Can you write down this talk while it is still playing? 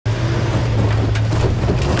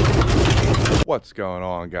What's going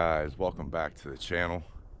on, guys? Welcome back to the channel.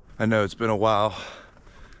 I know it's been a while,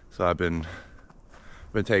 so I've been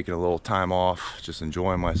taking a little time off, just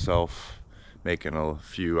enjoying myself, making a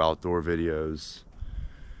few outdoor videos.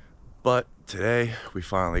 But today we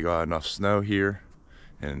finally got enough snow here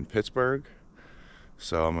in Pittsburgh,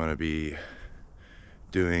 so I'm going to be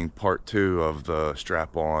doing part 2 of the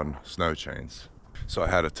strap-on snow chains. So I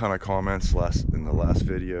had a ton of comments in the last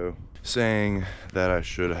video saying that I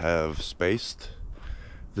should have spaced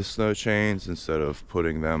the snow chains instead of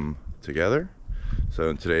putting them together. So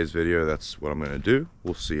in today's video, that's what I'm going to do.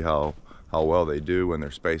 We'll see how well they do when they're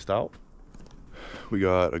spaced out. We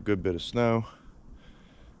got a good bit of snow.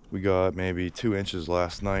 We got maybe 2 inches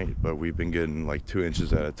last night, but we've been getting like 2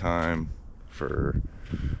 inches at a time for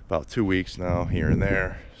about 2 weeks now, here and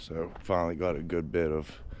there. So finally got a good bit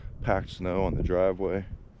of packed snow on the driveway.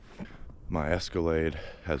 My Escalade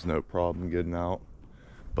has no problem getting out,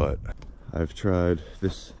 but I've tried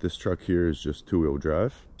this truck here is just 2-wheel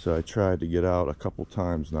drive, so I tried to get out a couple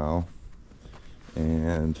times now,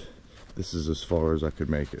 and this is as far as I could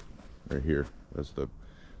make it right here. That's as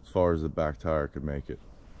far as the back tire could make it.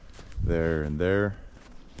 There and there.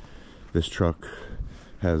 This truck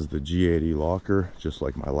has the G80 locker just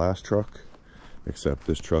like my last truck, except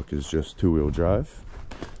this truck is just 2-wheel drive.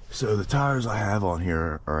 So the tires I have on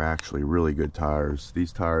here are actually really good tires.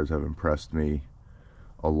 These tires have impressed me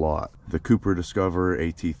a lot. The Cooper Discover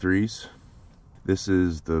AT3s. This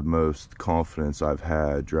is the most confidence I've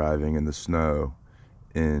had driving in the snow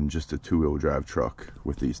in just a 2-wheel drive truck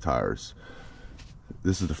with these tires.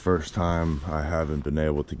 This is the first time I haven't been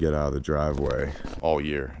able to get out of the driveway all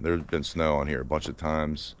year. There's been snow on here a bunch of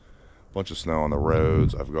times, a bunch of snow on the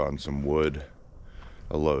roads. I've gotten some wood,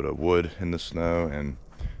 a load of wood in the snow, and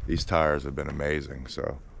these tires have been amazing.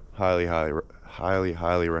 So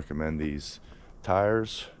highly recommend these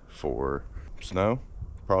tires for snow.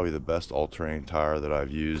 Probably the best all-terrain tire that I've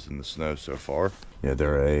used in the snow so far. Yeah,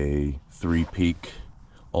 they're a 3-peak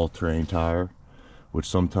all-terrain tire, which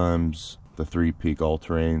sometimes the 3-peak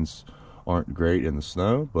all-terrains aren't great in the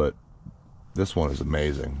snow, but this one is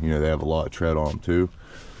amazing. You know, they have a lot of tread on them too,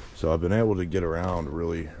 so I've been able to get around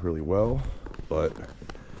really well, but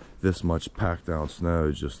this much packed down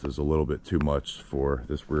snow just is a little bit too much for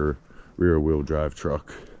this rear wheel drive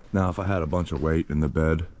truck. Now if I had a bunch of weight in the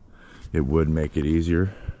bed, it would make it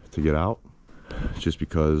easier to get out, just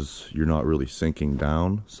because you're not really sinking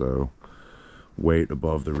down, so weight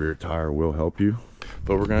above the rear tire will help you.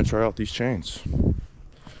 But we're going to try out these chains.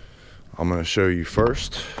 I'm going to show you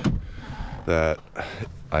first that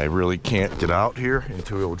I really can't get out here in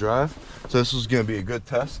 2-wheel drive, so this is going to be a good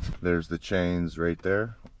test. There's the chains right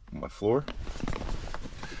there on my floor,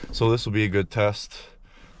 so this will be a good test.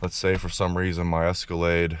 Let's say for some reason my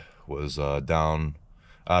Escalade was down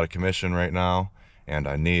out of commission right now, and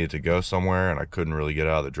I needed to go somewhere and I couldn't really get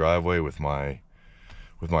out of the driveway with my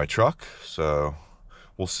truck. So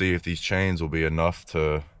we'll see if these chains will be enough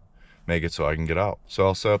to make it so I can get out. So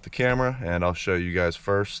I'll set up the camera and I'll show you guys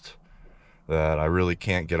first that I really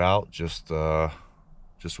can't get out just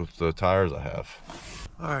with the tires I have.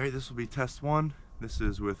 All right, this will be test 1. This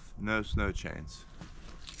is with no snow chains.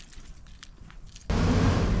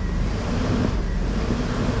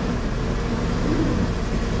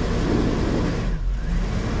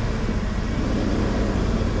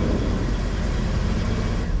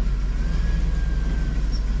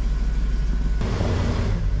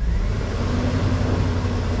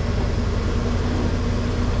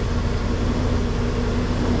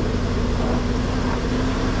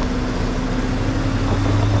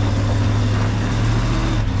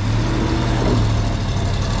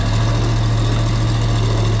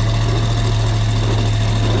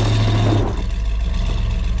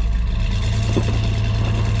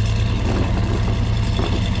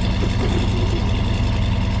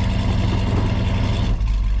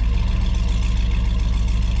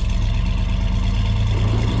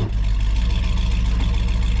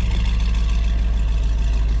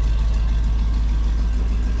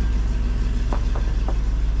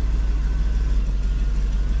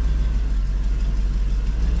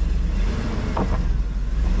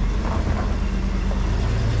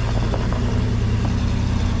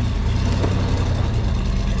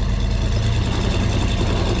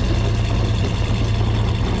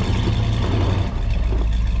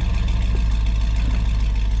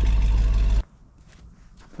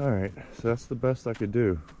 Alright, so that's the best I could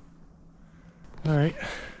do. Alright,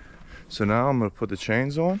 so now I'm going to put the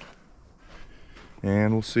chains on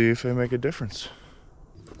and we'll see if they make a difference.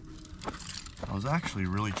 I was actually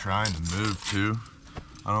really trying to move too.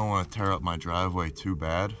 I don't want to tear up my driveway too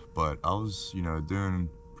bad, but I was, doing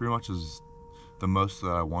pretty much as the most that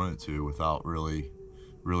I wanted to without really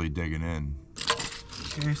digging in.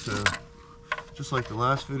 Okay, so just like the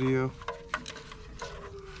last video,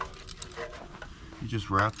 you just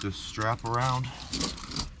wrap this strap around.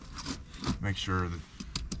 Make sure that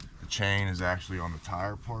the chain is actually on the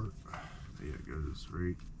tire part. Yeah, it goes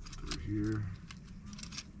right through here.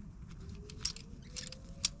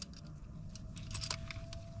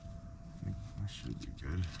 I think that should be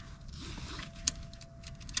good.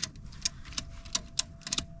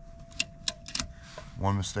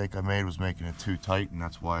 One mistake I made was making it too tight, and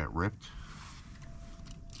that's why it ripped.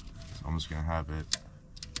 So I'm just gonna have it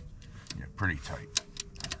pretty tight.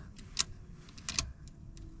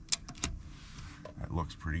 That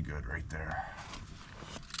looks pretty good right there.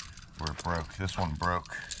 Where it broke, this one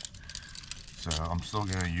broke. So I'm still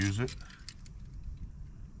gonna use it.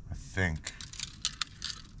 I think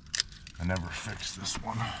I never fixed this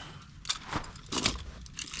one.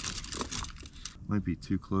 Might be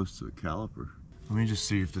too close to the caliper. Let me just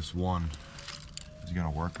see if this one is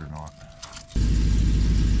gonna work or not.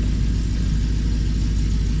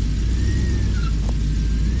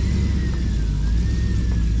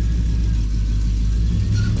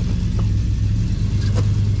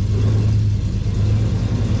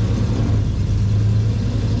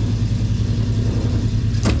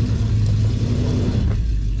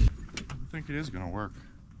 I think it is gonna work.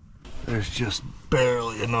 There's just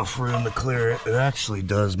barely enough room to clear it. It actually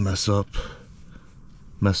does mess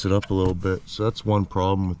it up a little bit. So that's one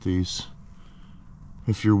problem with these.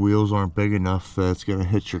 If your wheels aren't big enough, that's gonna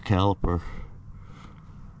hit your caliper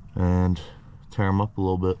and tear them up a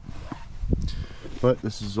little bit. But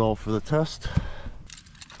this is all for the test.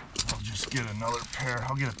 I'll just get another pair.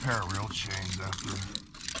 I'll get a pair of real chains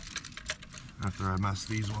after I mess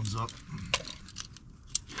these ones up.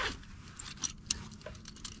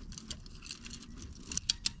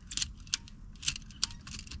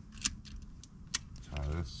 Tie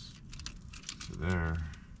this to there.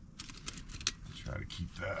 Try to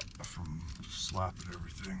keep that from slapping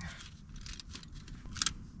everything.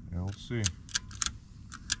 Yeah, we'll see.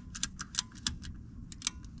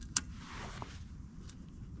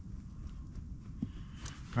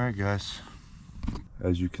 Alright guys,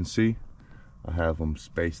 as you can see, I have them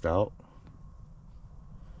spaced out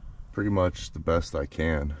pretty much the best I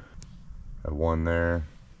can. I have one there,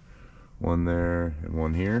 and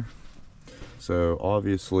one here. So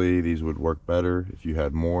obviously these would work better if you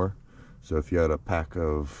had more. So if you had a pack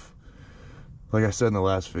of, like I said in the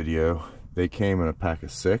last video, they came in a pack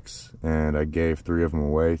of 6 and I gave 3 of them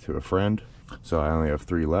away to a friend. So I only have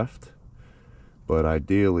 3 left. But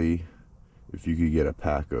ideally, if you could get a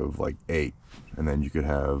pack of like 8, and then you could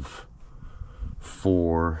have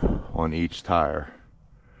 4 on each tire,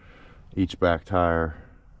 each back tire,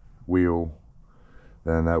 wheel,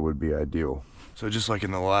 then that would be ideal. So just like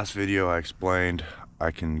in the last video I explained,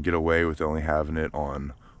 I can get away with only having it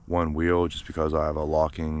on one wheel just because I have a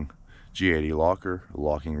locking G80 locker, a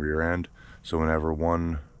locking rear end. So whenever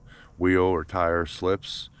one wheel or tire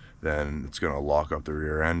slips, then it's going to lock up the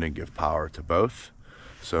rear end and give power to both.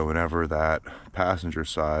 So whenever that passenger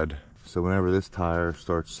side, so whenever this tire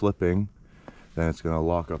starts slipping, then it's going to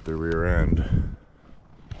lock up the rear end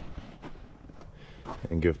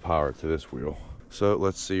and give power to this wheel. So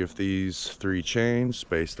let's see if these 3 chains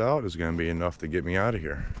spaced out is going to be enough to get me out of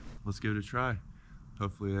here. Let's give it a try.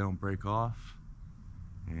 Hopefully they don't break off.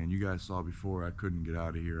 And you guys saw before I couldn't get out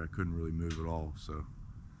of here. I couldn't really move at all. So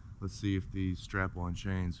let's see if these strap-on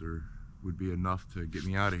chains would be enough to get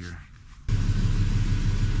me out of here.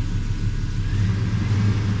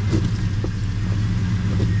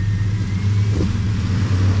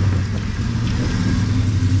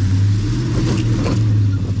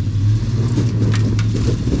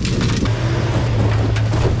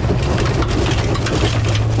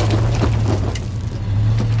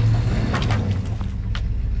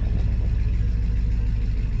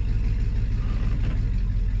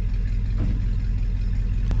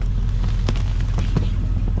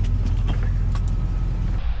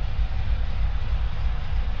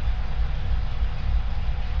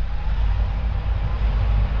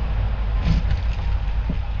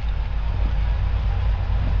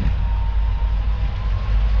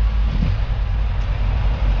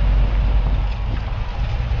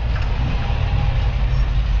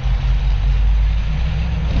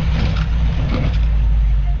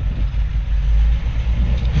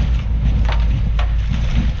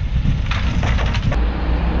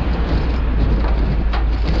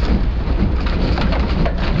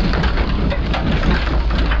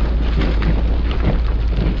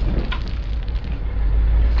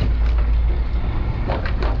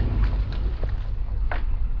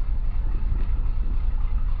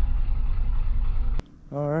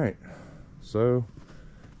 So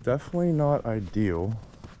definitely not ideal.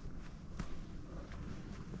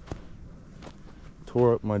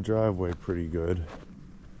 Tore up my driveway pretty good.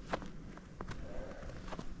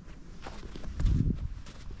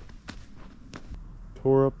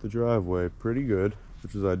 Tore up the driveway pretty good,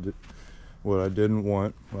 which is what I didn't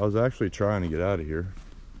want. I was actually trying to get out of here.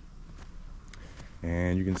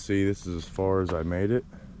 And you can see this is as far as I made it.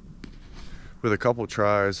 With a couple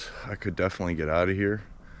tries, I could definitely get out of here.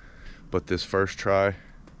 But this first try, you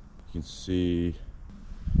can see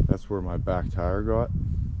that's where my back tire got.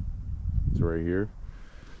 It's right here.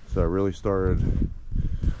 So I really started,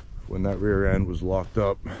 when that rear end was locked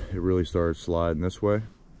up, it really started sliding this way.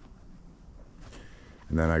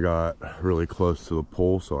 And then I got really close to the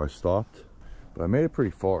pole, so I stopped. But I made it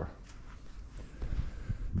pretty far.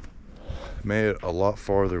 Made it a lot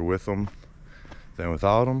farther with them than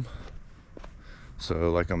without them.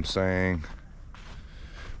 So like I'm saying,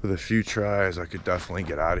 with a few tries, I could definitely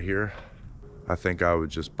get out of here. I think I would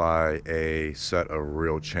just buy a set of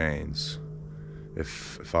real chains.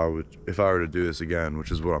 If I were to do this again,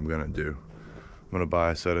 which is what I'm gonna do. I'm gonna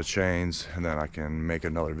buy a set of chains, and then I can make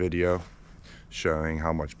another video showing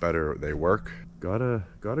how much better they work. Got a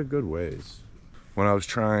good ways. When I was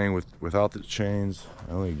trying without the chains,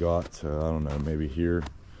 I only got to, I don't know, maybe here,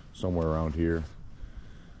 somewhere around here.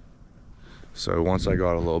 So once I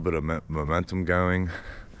got a little bit of momentum going,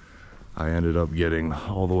 I ended up getting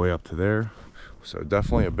all the way up to there. So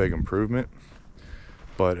definitely a big improvement.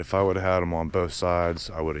 But if I would have had them on both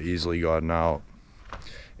sides, I would have easily gotten out.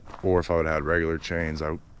 Or if I would have had regular chains,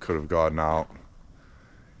 I could have gotten out.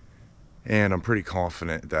 And I'm pretty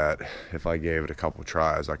confident that if I gave it a couple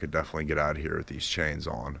tries, I could definitely get out of here with these chains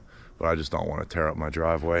on. But I just don't want to tear up my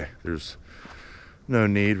driveway. There's no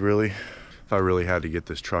need, really. If I really had to get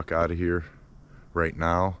this truck out of here right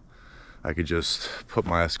now, I could just put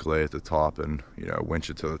my Escalade at the top and, you know,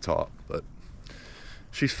 winch it to the top. But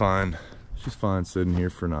she's fine. She's fine sitting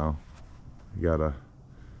here for now. I gotta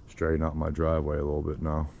straighten out my driveway a little bit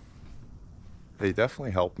now. They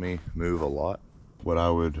definitely help me move a lot. What I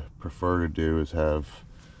would prefer to do is have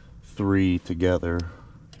 3 together,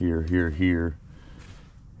 here, here, here.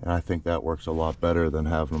 And I think that works a lot better than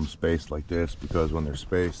having them spaced like this, because when they're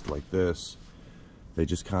spaced like this, they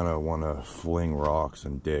just kind of want to fling rocks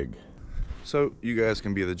and dig. So you guys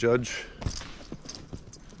can be the judge.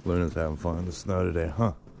 Luna's having fun in the snow today,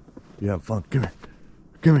 huh? You having fun? Come here.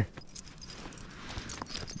 Come here.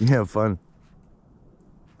 You having fun?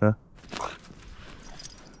 Huh?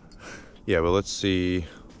 Yeah, but let's see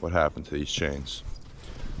what happened to these chains.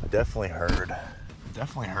 I definitely heard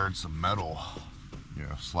some metal, you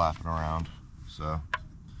know, slapping around. So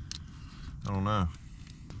I don't know.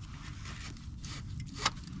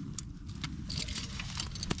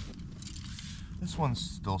 This one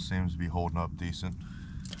still seems to be holding up decent.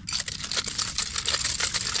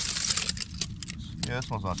 Yeah, this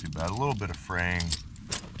one's not too bad. A little bit of fraying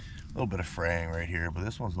right here, but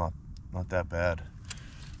this one's not that bad.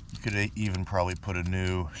 You could even probably put a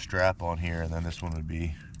new strap on here, and then this one would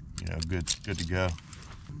be, you know, good to go.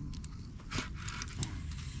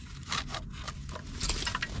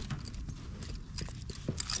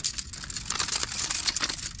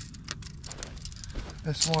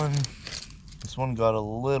 This one got a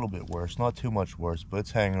little bit worse, not too much worse, but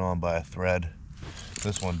it's hanging on by a thread.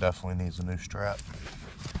 This one definitely needs a new strap.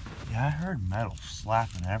 Yeah, I heard metal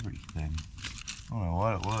slapping everything. I don't know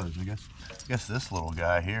what it was. I guess this little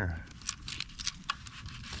guy here.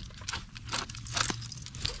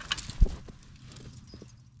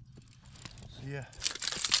 So yeah,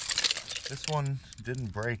 this one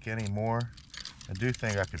didn't break anymore. I do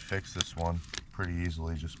think I could fix this one pretty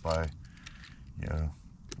easily just by, you know,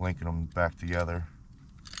 linking them back together.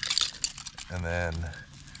 And then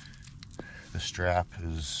the strap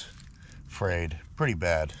is frayed pretty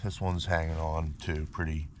bad. This one's hanging on too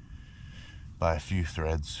by a few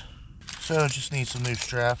threads. So just need some new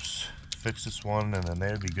straps, fix this one, and then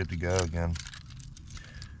they'd be good to go again.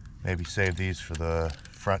 Maybe save these for the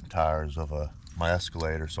front tires of my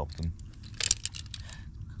Escalade or something.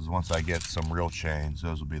 Because once I get some real chains,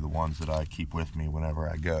 those will be the ones that I keep with me whenever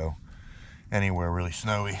I go anywhere really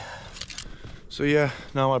snowy. So yeah,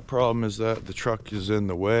 now my problem is that the truck is in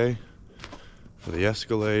the way for the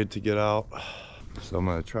Escalade to get out. So I'm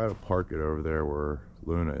gonna try to park it over there where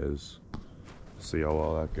Luna is. See how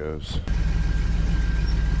well that goes.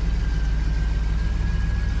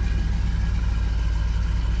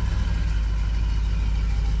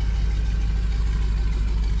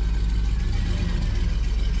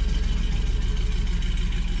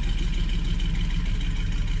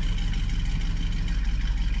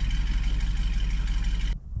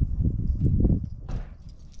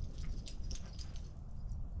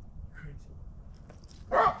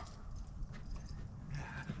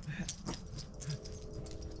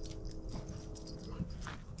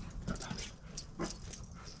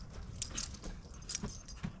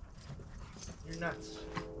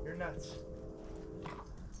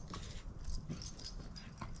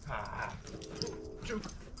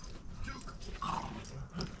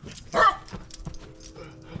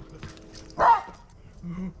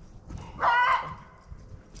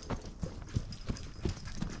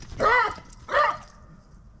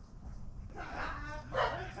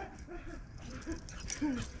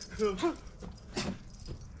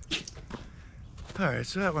 Alright,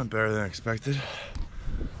 so that went better than expected.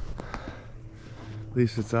 At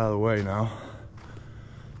least it's out of the way now.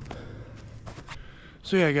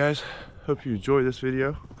 So yeah guys, hope you enjoyed this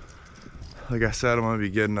video. Like I said, I'm going to be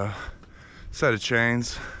getting a set of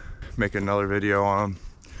chains, make another video on them,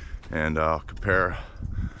 and compare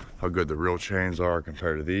how good the real chains are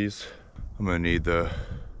compared to these. I'm going to need the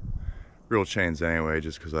real chains anyway,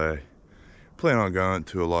 just because I plan on going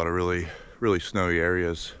to a lot of really snowy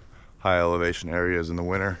areas, high elevation areas in the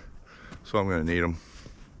winter, so I'm going to need them.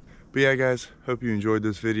 But yeah guys, hope you enjoyed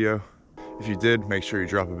this video. If you did, make sure you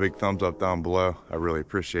drop a big thumbs up down below. I really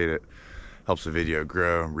appreciate it. Helps the video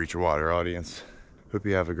grow and reach a wider audience. Hope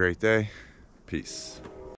you have a great day. Peace.